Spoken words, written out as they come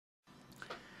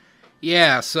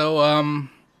So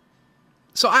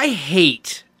I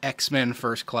hate X-Men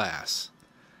First Class.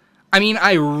 I mean,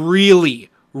 I really,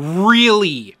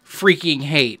 really freaking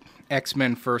hate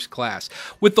X-Men First Class.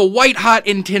 With the white-hot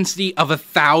intensity of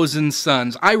 1,000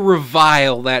 suns, I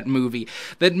revile that movie.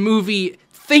 That movie,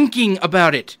 thinking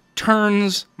about it,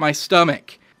 turns my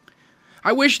stomach.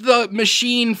 I wish the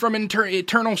machine from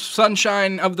Eternal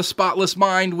Sunshine of the Spotless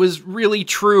Mind was really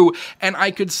true, and I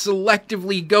could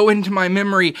selectively go into my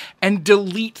memory and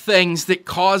delete things that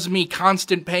cause me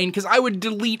constant pain, because I would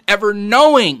delete ever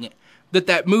knowing that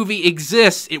that movie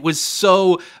exists. It was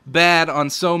so bad on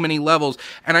so many levels.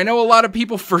 And I know a lot of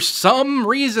people, for some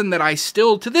reason that I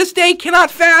still, to this day, cannot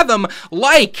fathom,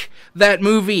 like that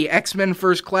movie, X-Men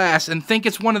First Class, and think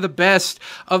it's one of the best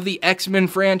of the X-Men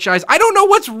franchise. I don't know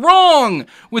what's wrong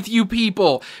with you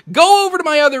people. Go over to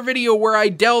my other video where I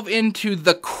delve into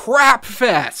the crap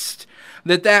fest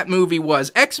that movie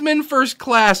was. X-Men First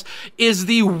Class is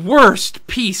the worst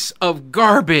piece of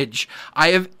garbage I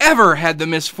have ever had the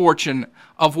misfortune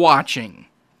of watching.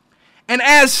 And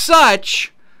as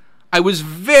such, I was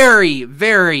very,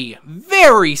 very,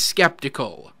 very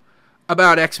skeptical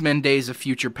about X-Men Days of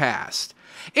Future Past.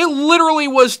 It literally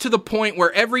was to the point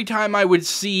where every time I would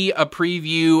see a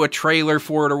preview, a trailer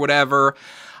for it or whatever,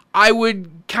 I would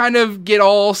kind of get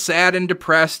all sad and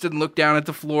depressed and look down at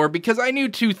the floor because I knew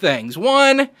two things.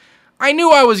 One, I knew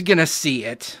I was gonna see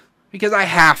it because I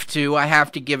have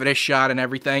to give it a shot and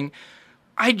everything.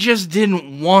 I just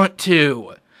didn't want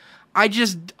to. I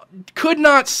just could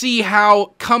not see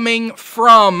how coming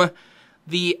from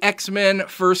the X-Men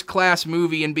First Class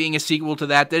movie and being a sequel to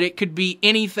that it could be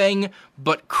anything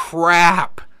but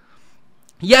crap.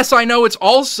 Yes, I know it's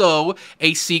also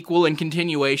a sequel and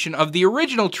continuation of the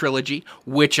original trilogy,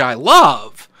 which I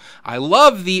love. I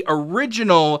love the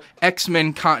original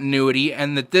X-Men continuity,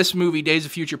 and that this movie, Days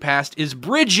of Future Past, is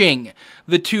bridging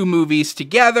the two movies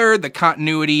together, the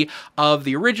continuity of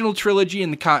the original trilogy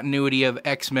and the continuity of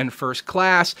X-Men First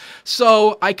Class.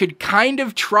 So I could kind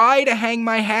of try to hang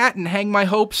my hat and hang my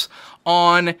hopes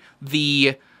on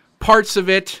the parts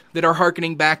of it that are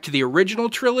hearkening back to the original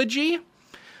trilogy.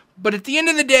 But at the end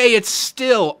of the day, it's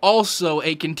still also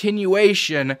a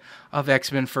continuation of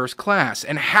X-Men First Class.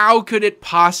 And how could it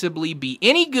possibly be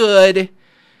any good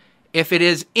if it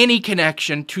is any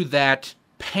connection to that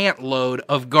pantload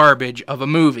of garbage of a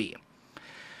movie?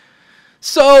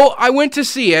 So I went to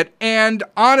see it, and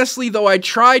honestly, though I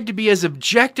tried to be as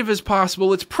objective as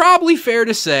possible, it's probably fair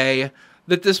to say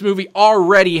that this movie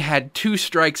already had 2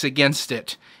 strikes against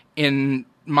it, in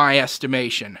my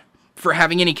estimation, for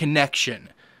having any connection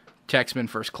to X-Men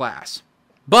First Class.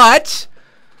 But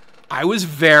I was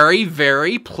very,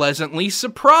 very pleasantly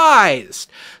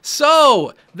surprised.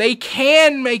 So they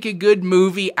can make a good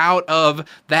movie out of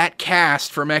that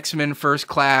cast from X-Men First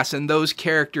Class and those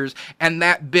characters and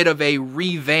that bit of a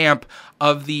revamp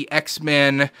of the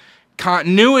X-Men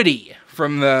continuity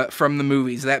from the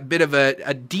movies, that bit of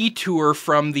a detour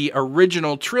from the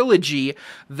original trilogy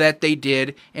that they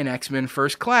did in X-Men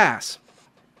First Class.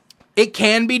 It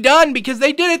can be done because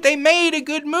they did it. They made a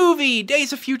good movie.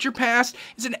 Days of Future Past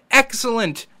is an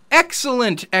excellent,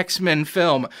 excellent X-Men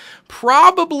film.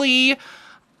 Probably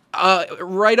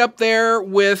right up there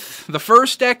with the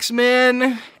first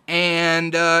X-Men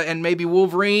and maybe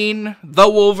Wolverine. The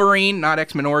Wolverine, not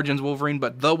X-Men Origins Wolverine,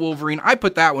 but The Wolverine. I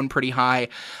put that one pretty high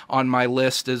on my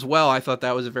list as well. I thought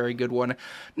that was a very good one.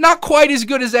 Not quite as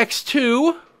good as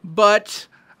X2, but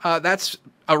that's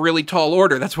a really tall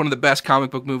order. That's one of the best comic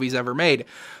book movies ever made.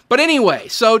 But anyway,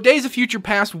 so Days of Future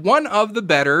Past, one of the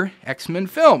better X-Men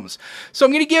films. So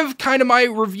I'm going to give kind of my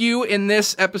review in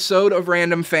this episode of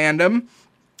Random Fandom,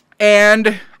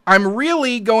 and I'm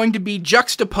really going to be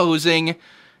juxtaposing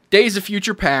Days of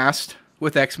Future Past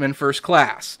with X-Men First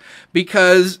Class,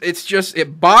 because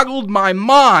it boggled my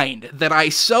mind that I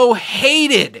so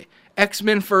hated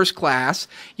X-Men First Class,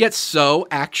 yet so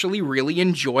actually really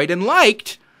enjoyed and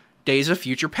liked Days of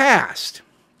Future Past.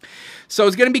 So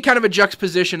it's going to be kind of a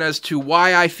juxtaposition as to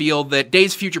why I feel that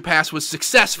Days of Future Past was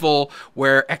successful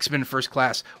where X-Men First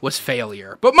Class was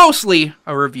failure. But mostly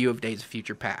a review of Days of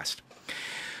Future Past.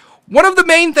 One of the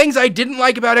main things I didn't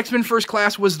like about X-Men First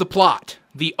Class was the plot.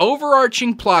 The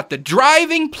overarching plot, the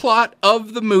driving plot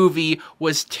of the movie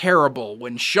was terrible.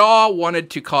 When Shaw wanted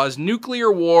to cause nuclear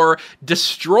war,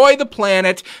 destroy the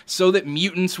planet so that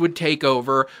mutants would take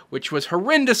over, which was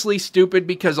horrendously stupid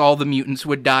because all the mutants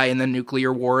would die in the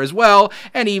nuclear war as well,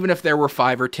 and even if there were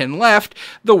 5 or 10 left,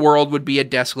 the world would be a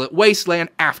desolate wasteland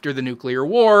after the nuclear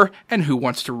war, and who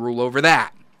wants to rule over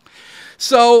that?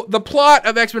 So, the plot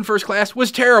of X-Men First Class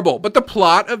was terrible, but the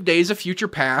plot of Days of Future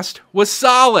Past was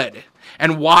solid.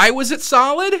 And why was it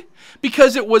solid?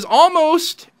 Because it was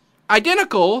almost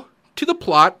identical to the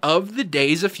plot of the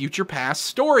Days of Future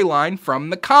Past storyline from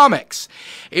the comics.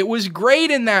 It was great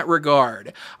in that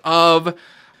regard, of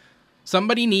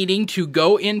somebody needing to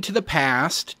go into the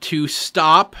past to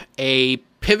stop a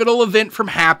pivotal event from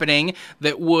happening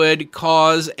that would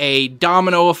cause a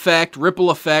domino effect, ripple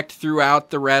effect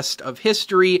throughout the rest of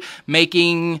history,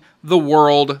 making the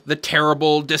world the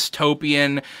terrible,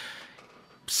 dystopian,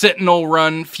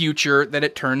 Sentinel-run future that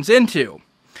it turns into.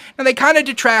 And they kind of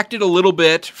detracted a little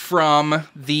bit from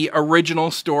the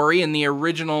original story. In the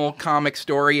original comic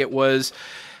story, it was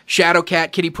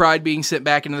Shadowcat, Kitty Pryde being sent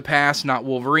back into the past, not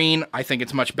Wolverine. I think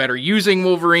it's much better using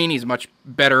Wolverine. He's a much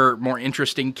better, more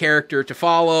interesting character to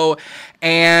follow.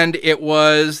 And it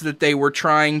was that they were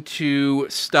trying to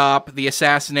stop the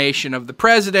assassination of the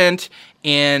president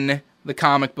in the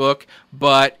comic book,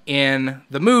 but in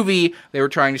the movie, they were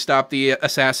trying to stop the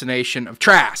assassination of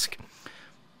Trask.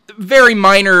 Very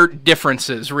minor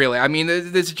differences, really. I mean,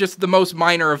 this is just the most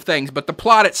minor of things, but the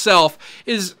plot itself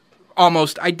is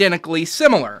almost identically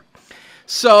similar.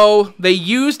 So they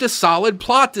used a solid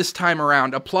plot this time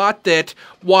around, a plot that,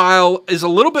 while is a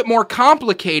little bit more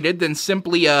complicated than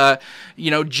simply a,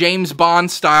 James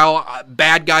Bond style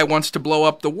bad guy wants to blow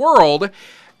up the world.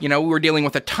 We're dealing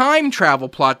with a time travel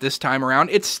plot this time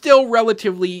around. It's still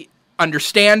relatively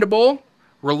understandable,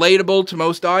 relatable to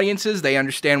most audiences. They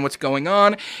understand what's going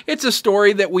on. It's a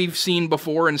story that we've seen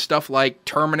before in stuff like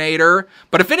Terminator.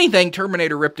 But if anything,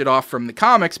 Terminator ripped it off from the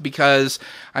comics because,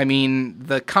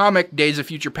 the comic Days of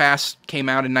Future Past came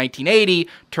out in 1980.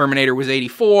 Terminator was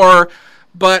 84.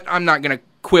 But I'm not going to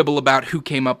quibble about who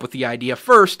came up with the idea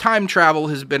first. Time travel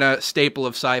has been a staple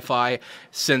of sci-fi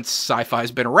since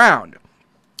sci-fi's been around.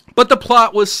 But the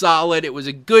plot was solid. It was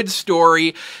a good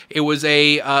story. It was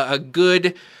a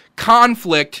good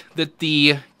conflict that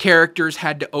the characters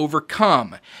had to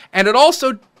overcome. And it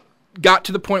also got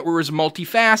to the point where it was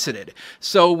multifaceted.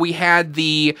 So we had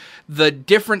the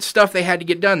different stuff they had to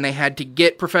get done. They had to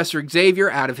get Professor Xavier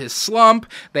out of his slump.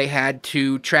 They had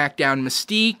to track down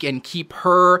Mystique and keep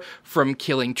her from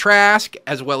killing Trask,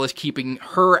 as well as keeping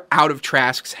her out of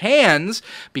Trask's hands,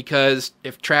 because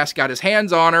if Trask got his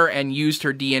hands on her and used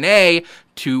her DNA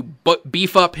to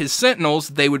beef up his Sentinels,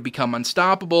 they would become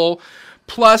unstoppable.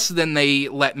 Plus, then they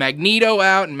let Magneto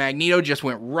out, and Magneto just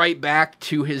went right back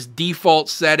to his default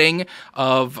setting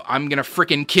of, I'm gonna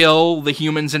frickin' kill the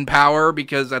humans in power,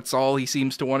 because that's all he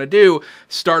seems to want to do.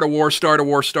 Start a war, start a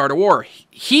war, start a war.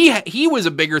 He was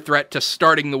a bigger threat to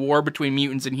starting the war between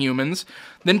mutants and humans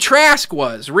than Trask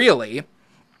was, really.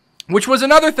 Which was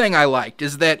another thing I liked,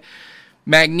 is that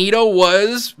Magneto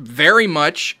was very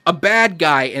much a bad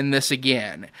guy in this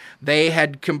again. They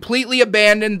had completely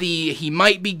abandoned the he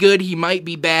might be good, he might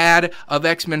be bad of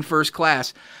X-Men First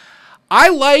Class. I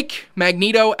like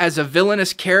Magneto as a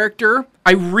villainous character.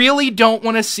 I really don't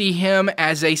want to see him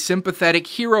as a sympathetic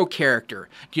hero character.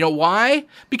 Do you know why?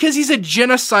 Because he's a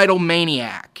genocidal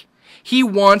maniac. He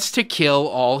wants to kill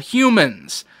all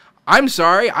humans. I'm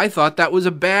sorry, I thought that was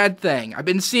a bad thing. I've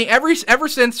been seeing, ever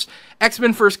since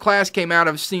X-Men First Class came out,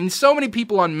 I've seen so many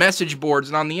people on message boards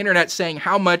and on the internet saying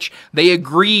how much they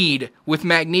agreed with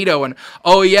Magneto, and,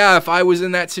 oh yeah, if I was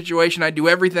in that situation, I'd do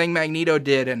everything Magneto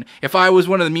did, and if I was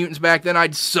one of the mutants back then,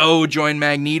 I'd so join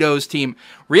Magneto's team.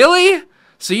 Really?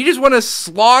 So you just want to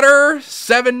slaughter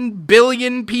 7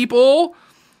 billion people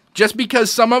just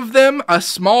because some of them, a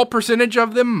small percentage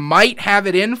of them, might have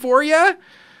it in for you?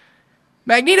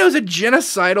 Magneto's a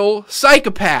genocidal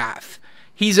psychopath.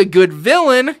 He's a good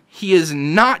villain. He is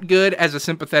not good as a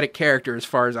sympathetic character as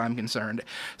far as I'm concerned.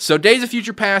 So Days of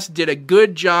Future Past did a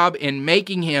good job in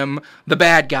making him the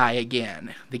bad guy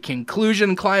again. The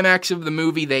conclusion climax of the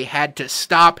movie, they had to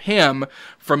stop him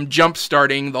from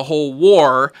jump-starting the whole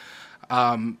war,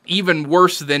 even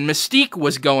worse than Mystique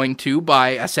was going to by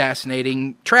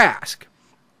assassinating Trask.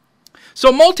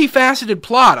 So multifaceted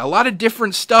plot, a lot of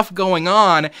different stuff going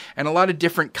on, and a lot of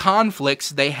different conflicts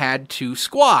they had to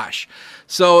squash.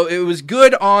 So it was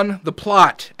good on the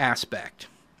plot aspect.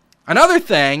 Another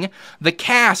thing, the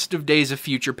cast of Days of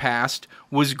Future Past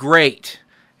was great.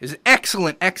 It was an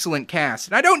excellent, excellent cast.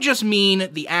 And I don't just mean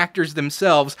the actors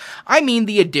themselves, I mean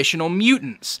the additional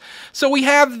mutants. So we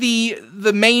have the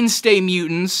mainstay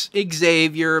mutants,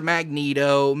 Xavier,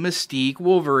 Magneto, Mystique,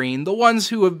 Wolverine, the ones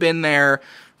who have been there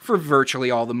for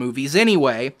virtually all the movies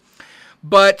anyway.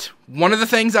 But one of the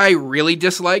things I really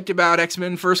disliked about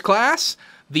X-Men First Class,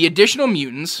 the additional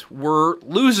mutants were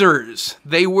losers.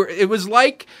 It was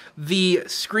like the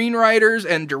screenwriters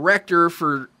and director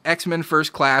for X-Men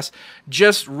First Class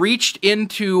just reached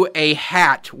into a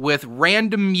hat with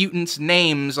random mutants'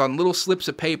 names on little slips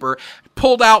of paper,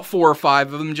 pulled out 4 or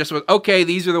 5 of them, just went, okay,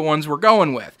 these are the ones we're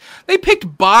going with. They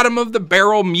picked bottom of the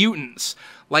barrel mutants,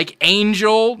 like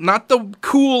Angel, not the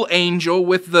cool Angel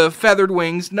with the feathered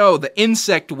wings, no, the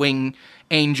insect wing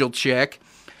Angel chick.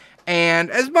 And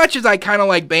as much as I kind of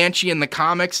like Banshee in the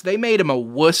comics, they made him a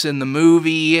wuss in the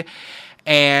movie.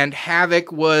 And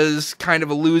Havoc was kind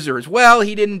of a loser as well.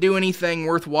 He didn't do anything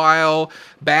worthwhile.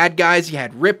 Bad guys, you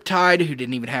had Riptide, who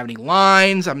didn't even have any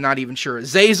lines. I'm not even sure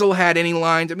Azazel had any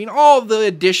lines. I mean, all the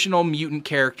additional mutant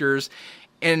characters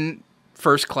in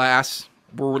First Class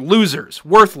were losers,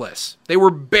 worthless. They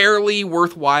were barely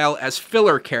worthwhile as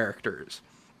filler characters.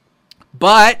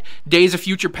 But Days of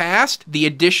Future Past, the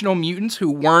additional mutants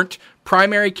who weren't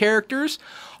primary characters,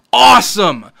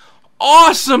 awesome!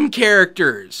 Awesome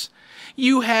characters!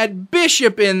 You had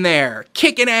Bishop in there,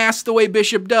 kicking ass the way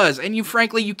Bishop does, and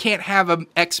frankly, you can't have an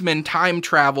X-Men time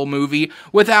travel movie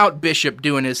without Bishop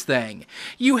doing his thing.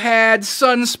 You had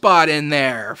Sunspot in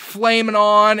there, flaming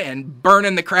on and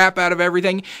burning the crap out of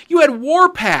everything. You had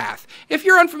Warpath. If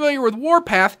you're unfamiliar with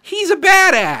Warpath, he's a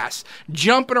badass,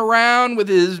 jumping around with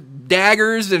his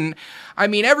daggers, and I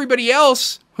mean, everybody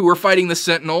else who were fighting the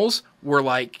Sentinels were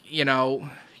like,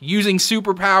 using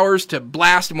superpowers to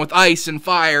blast them with ice and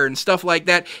fire and stuff like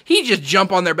that. He'd just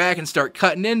jump on their back and start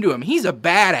cutting into them. He's a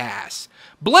badass.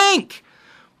 Blink!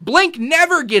 Blink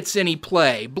never gets any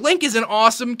play. Blink is an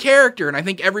awesome character, and I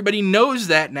think everybody knows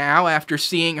that now after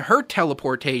seeing her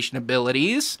teleportation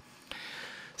abilities.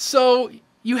 So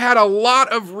you had a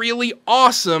lot of really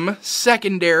awesome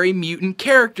secondary mutant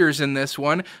characters in this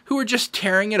one who were just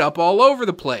tearing it up all over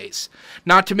the place.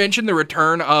 Not to mention the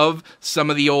return of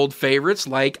some of the old favorites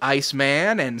like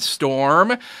Iceman and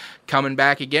Storm coming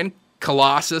back again.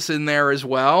 Colossus in there as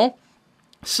well.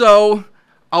 So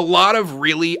a lot of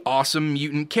really awesome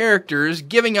mutant characters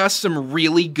giving us some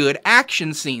really good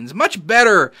action scenes. Much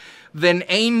better than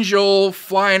Angel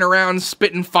flying around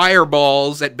spitting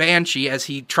fireballs at Banshee as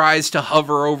he tries to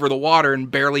hover over the water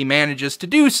and barely manages to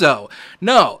do so.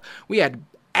 No, we had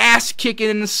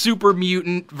ass-kicking super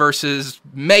mutant versus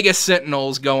mega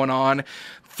sentinels going on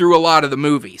through a lot of the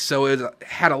movie. So it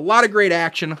had a lot of great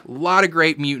action, a lot of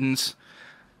great mutants.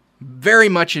 Very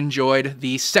much enjoyed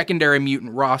the secondary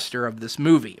mutant roster of this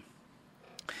movie.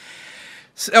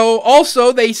 So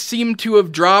also they seem to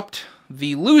have dropped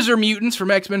the loser mutants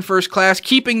from X-Men First Class,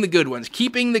 keeping the good ones,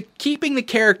 keeping the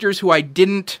characters who I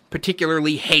didn't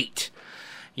particularly hate.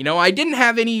 I didn't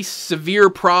have any severe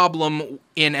problem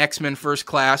in X-Men First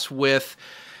Class with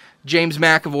James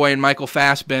McAvoy and Michael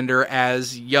Fassbender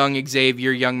as young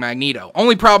Xavier, young Magneto.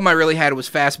 Only problem I really had was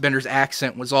Fassbender's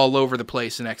accent was all over the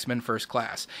place in X-Men First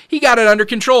Class. He got it under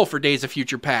control for Days of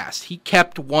Future Past. He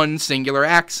kept one singular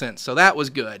accent, so that was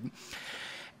good.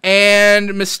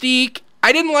 And Mystique,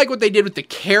 I didn't like what they did with the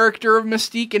character of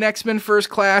Mystique in X-Men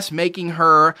First Class, making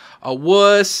her a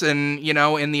wuss, and,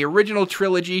 in the original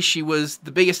trilogy, she was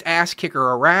the biggest ass kicker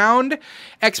around.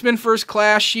 X-Men First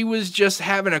Class, she was just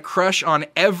having a crush on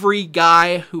every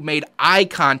guy who made eye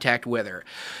contact with her.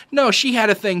 No, she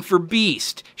had a thing for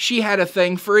Beast. She had a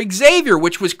thing for Xavier,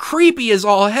 which was creepy as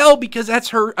all hell because that's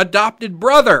her adopted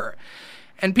brother.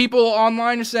 And people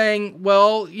online are saying,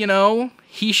 well,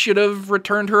 he should have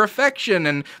returned her affection,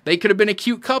 and they could have been a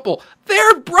cute couple.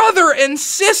 They're brother and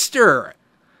sister!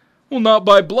 Well, not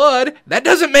by blood. That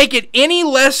doesn't make it any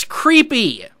less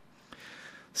creepy.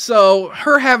 So,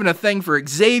 her having a thing for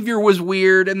Xavier was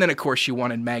weird, and then, of course, she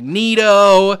wanted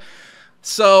Magneto.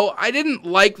 So, I didn't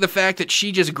like the fact that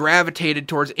she just gravitated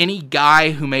towards any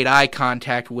guy who made eye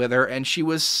contact with her, and she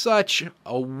was such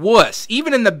a wuss.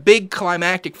 Even in the big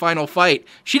climactic final fight,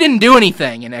 she didn't do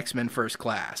anything in X-Men First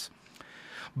Class.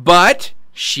 But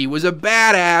she was a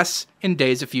badass in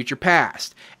Days of Future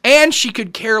Past. And she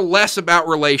could care less about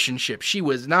relationships. She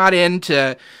was not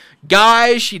into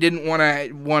guys. She didn't want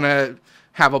to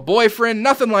have a boyfriend.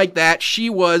 Nothing like that. She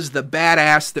was the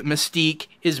badass that Mystique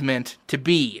is meant to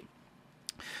be.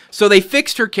 So they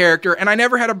fixed her character, and I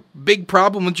never had a big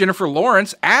problem with Jennifer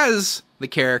Lawrence as the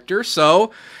character.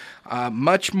 So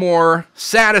much more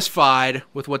satisfied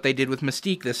with what they did with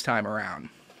Mystique this time around.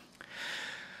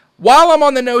 While I'm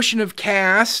on the notion of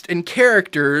cast and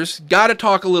characters, gotta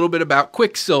talk a little bit about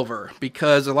Quicksilver,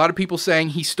 because a lot of people saying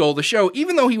he stole the show,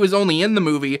 even though he was only in the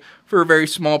movie for a very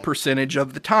small percentage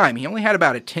of the time. He only had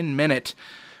about a 10-minute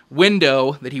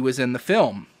window that he was in the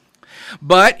film.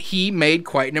 But he made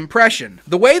quite an impression.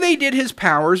 The way they did his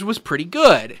powers was pretty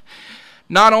good.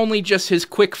 not only just his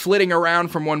quick flitting around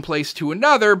from one place to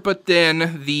another, but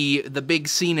then the big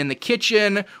scene in the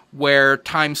kitchen where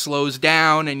time slows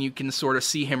down and you can sort of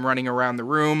see him running around the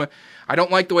room. I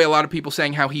don't like the way a lot of people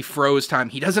saying how he froze time.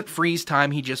 He doesn't freeze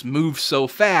time, he just moves so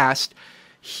fast.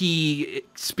 He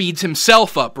speeds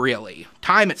himself up, really.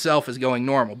 Time itself is going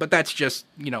normal, but that's just,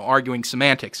 arguing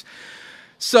semantics.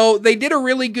 So they did a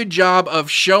really good job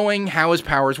of showing how his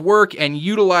powers work and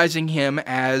utilizing him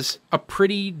as a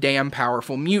pretty damn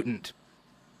powerful mutant.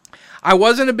 I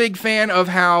wasn't a big fan of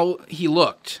how he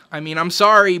looked. I mean, I'm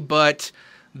sorry, but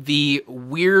the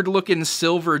weird-looking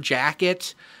silver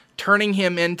jacket, turning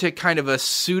him into kind of a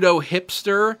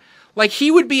pseudo-hipster, like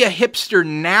he would be a hipster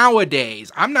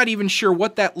nowadays. I'm not even sure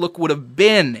what that look would have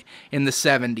been in the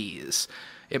 70s.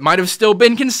 It might have still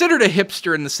been considered a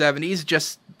hipster in the 70s,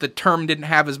 just the term didn't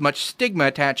have as much stigma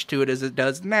attached to it as it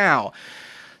does now.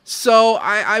 So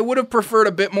I would have preferred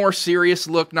a bit more serious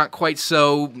look, not quite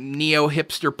so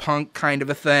neo-hipster punk kind of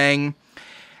a thing.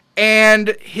 And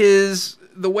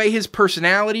the way his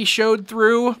personality showed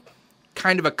through,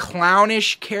 kind of a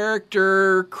clownish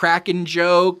character, cracking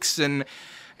jokes and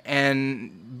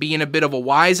being a bit of a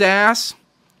wise ass.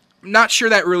 Not sure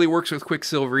that really works with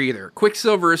Quicksilver either.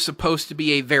 Quicksilver is supposed to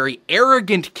be a very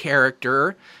arrogant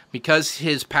character because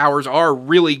his powers are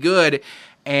really good,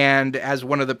 and as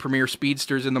one of the premier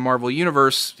speedsters in the Marvel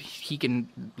Universe, he can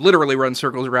literally run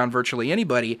circles around virtually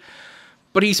anybody.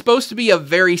 But he's supposed to be a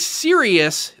very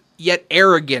serious yet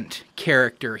arrogant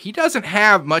character. He doesn't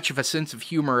have much of a sense of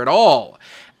humor at all,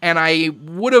 and I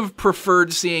would have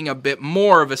preferred seeing a bit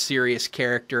more of a serious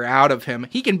character out of him.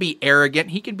 He can be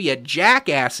arrogant, he can be a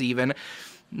jackass even,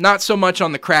 not so much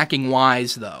on the cracking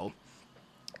wise though.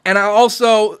 And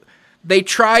they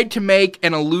tried to make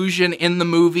an allusion in the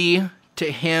movie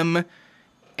to him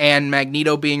and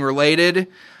Magneto being related,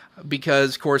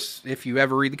 because, of course, if you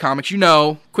ever read the comics, you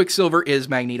know Quicksilver is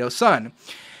Magneto's son.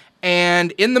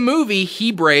 And in the movie,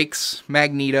 he breaks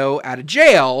Magneto out of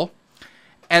jail,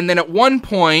 and then at one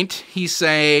point, he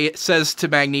says to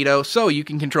Magneto, "So, you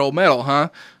can control metal, huh?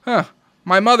 Huh,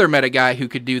 my mother met a guy who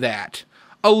could do that."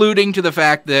 Alluding to the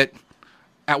fact that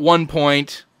at one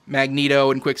point,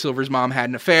 Magneto and Quicksilver's mom had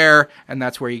an affair, and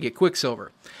that's where you get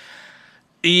Quicksilver.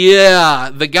 Yeah,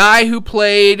 the guy who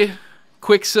played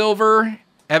Quicksilver,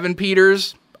 Evan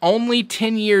Peters, only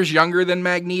 10 years younger than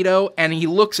Magneto, and he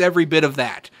looks every bit of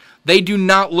that. They do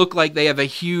not look like they have a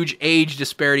huge age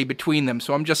disparity between them,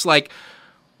 so I'm just like,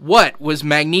 what? Was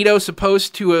Magneto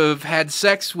supposed to have had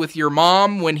sex with your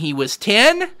mom when he was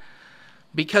 10?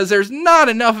 Because there's not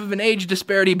enough of an age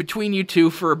disparity between you two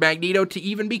for Magneto to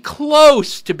even be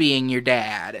close to being your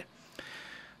dad.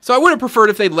 So I would have preferred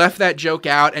if they'd left that joke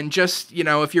out and just,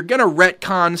 if you're going to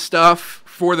retcon stuff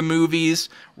for the movies,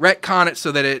 retcon it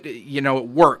so that it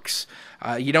works.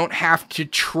 You don't have to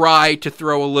try to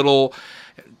throw a little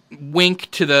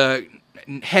wink to the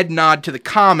head nod to the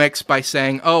comics by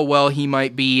saying, oh, well, he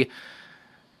might be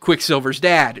Quicksilver's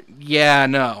dad. Yeah,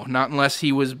 no, not unless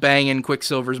he was banging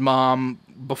Quicksilver's mom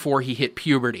before he hit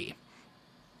puberty.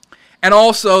 And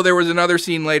also, there was another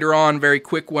scene later on, very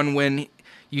quick one, when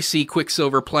you see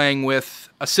Quicksilver playing with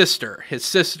a sister. His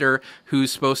sister,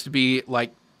 who's supposed to be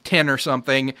like 10 or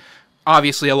something,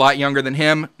 obviously a lot younger than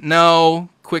him. No,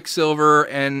 Quicksilver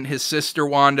and his sister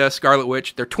Wanda, Scarlet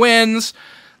Witch, they're twins.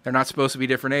 They're not supposed to be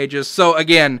different ages. So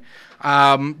again,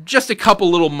 just a couple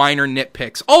little minor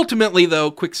nitpicks. Ultimately, though,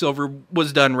 Quicksilver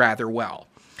was done rather well.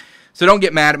 So don't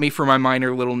get mad at me for my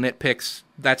minor little nitpicks.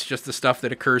 That's just the stuff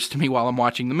that occurs to me while I'm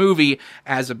watching the movie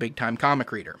as a big-time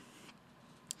comic reader.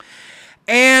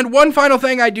 And one final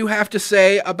thing I do have to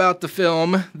say about the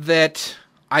film that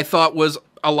I thought was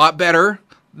a lot better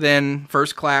than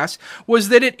First Class was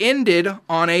that it ended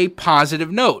on a positive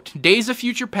note. Days of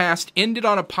Future Past ended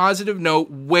on a positive note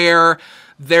where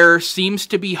there seems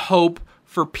to be hope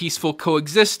for peaceful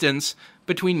coexistence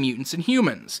between mutants and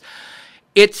humans.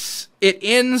 It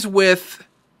ends with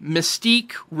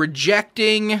Mystique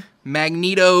rejecting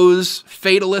Magneto's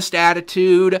fatalist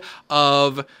attitude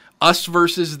of us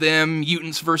versus them,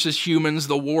 mutants versus humans,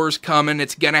 the war's coming,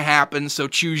 it's gonna happen, so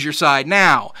choose your side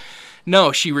now.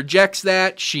 No, she rejects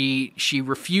that. She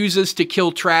refuses to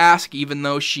kill Trask, even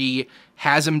though she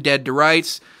has him dead to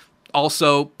rights.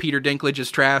 Also, Peter Dinklage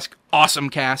as Trask, awesome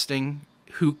casting.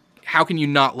 How can you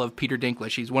not love Peter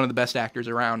Dinklage? He's one of the best actors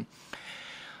around.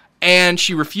 And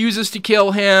she refuses to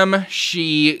kill him.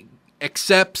 She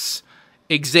accepts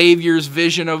Xavier's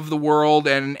vision of the world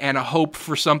and a hope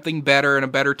for something better and a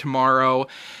better tomorrow.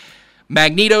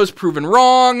 Magneto's proven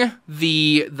wrong.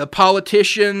 The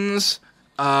politicians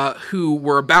who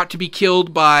were about to be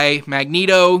killed by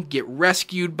Magneto get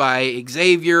rescued by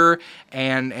Xavier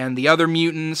and the other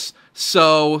mutants,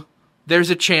 so there's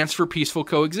a chance for peaceful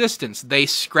coexistence. They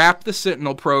scrap the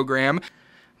Sentinel program,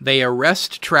 they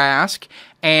arrest Trask,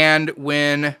 and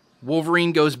when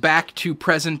Wolverine goes back to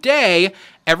present day,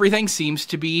 everything seems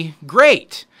to be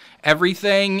great.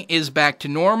 Everything is back to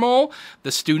normal,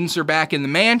 the students are back in the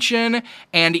mansion,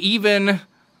 and even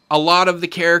a lot of the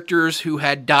characters who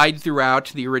had died throughout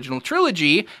the original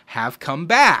trilogy have come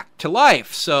back to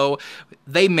life. So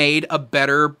they made a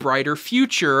better, brighter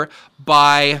future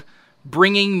by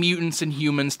bringing mutants and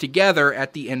humans together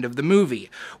at the end of the movie,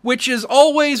 which is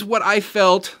always what I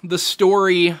felt the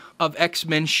story of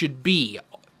X-Men should be.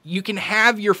 You can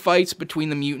have your fights between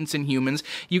the mutants and humans,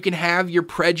 you can have your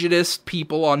prejudiced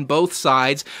people on both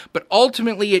sides, but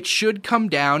ultimately it should come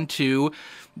down to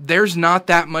there's not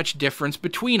that much difference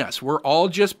between us. We're all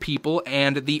just people,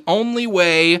 and the only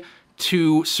way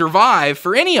to survive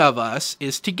for any of us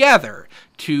is together.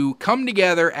 To come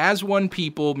together as one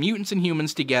people, mutants and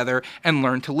humans together, and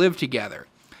learn to live together.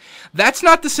 That's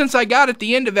not the sense I got at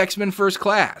the end of X-Men First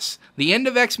Class. The end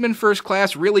of X-Men First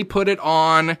Class really put it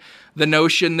on the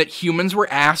notion that humans were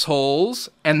assholes,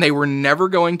 and they were never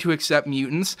going to accept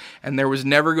mutants, and there was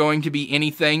never going to be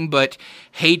anything but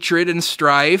hatred and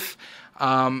strife.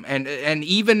 And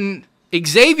even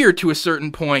Xavier, to a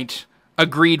certain point,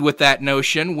 agreed with that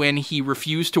notion when he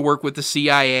refused to work with the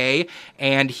CIA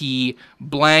and he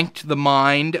blanked the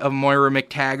mind of Moira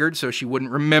McTaggart so she wouldn't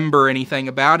remember anything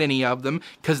about any of them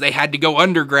because they had to go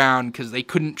underground because they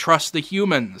couldn't trust the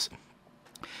humans.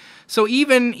 So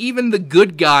even the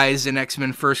good guys in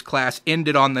X-Men First Class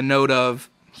ended on the note of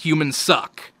humans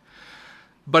suck.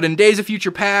 But in Days of Future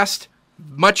Past,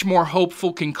 much more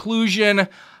hopeful conclusion,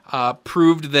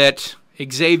 proved that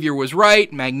Xavier was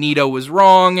right, Magneto was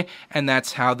wrong, and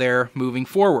that's how they're moving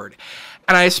forward.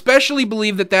 And I especially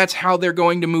believe that that's how they're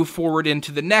going to move forward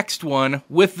into the next one,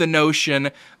 with the notion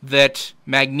that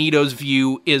Magneto's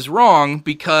view is wrong,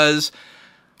 because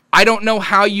I don't know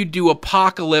how you do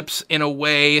Apocalypse in a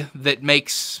way that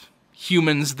makes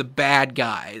humans the bad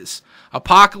guys.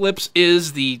 Apocalypse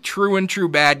is the true and true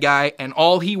bad guy, and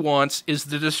all he wants is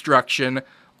the destruction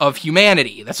of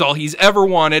humanity. That's all he's ever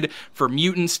wanted, for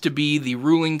mutants to be the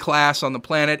ruling class on the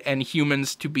planet and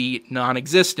humans to be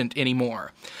non-existent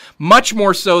anymore. Much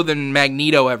more so than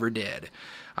Magneto ever did.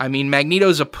 I mean,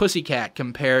 Magneto's a pussycat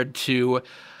compared to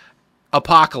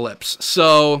Apocalypse.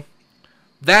 So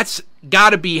that's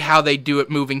gotta be how they do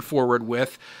it moving forward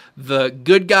with. The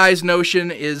good guys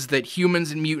notion is that humans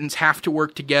and mutants have to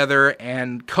work together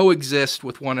and coexist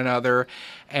with one another,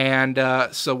 and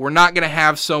so we're not going to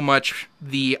have so much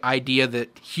the idea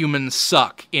that humans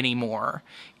suck anymore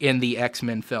in the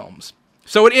X-Men films.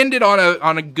 So it ended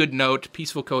on a good note,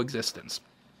 peaceful coexistence.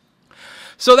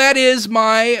 So that is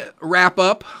my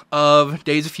wrap-up of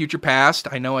Days of Future Past.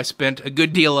 I know I spent a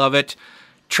good deal of it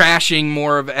trashing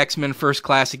more of X-Men First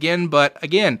Class again, but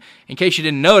again, in case you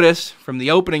didn't notice from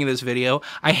the opening of this video,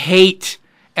 I hate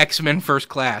X-Men First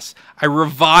Class. I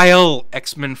revile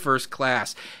X-Men First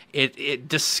Class. It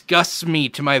disgusts me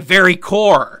to my very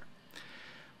core.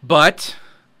 But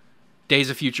Days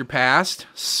of Future Past,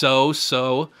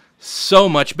 so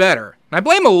much better. And I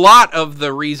blame a lot of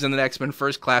the reason that X-Men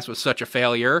First Class was such a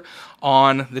failure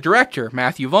on the director,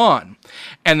 Matthew Vaughn.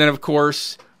 And then, of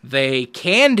course, they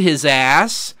canned his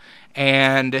ass,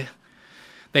 and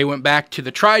they went back to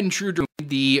the tried and true,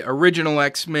 the original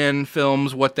X-Men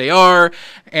films, what they are,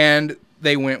 and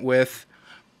they went with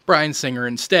Bryan Singer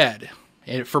instead.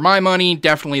 And for my money,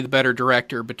 definitely the better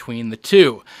director between the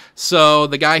two. So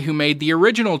the guy who made the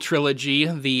original trilogy,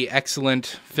 the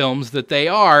excellent films that they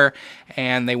are,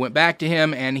 and they went back to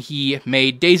him, and he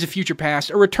made Days of Future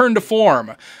Past a return to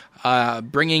form,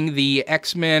 bringing the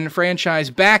X-Men franchise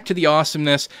back to the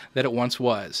awesomeness that it once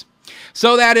was.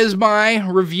 So that is my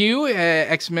review.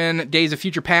 X-Men Days of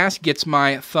Future Past gets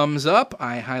my thumbs up.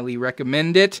 I highly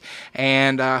recommend it,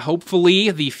 and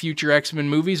hopefully the future X-Men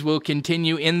movies will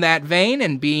continue in that vein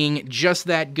and being just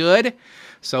that good.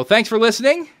 So thanks for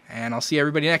listening, and I'll see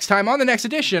everybody next time on the next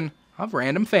edition of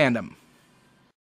Random Fandom.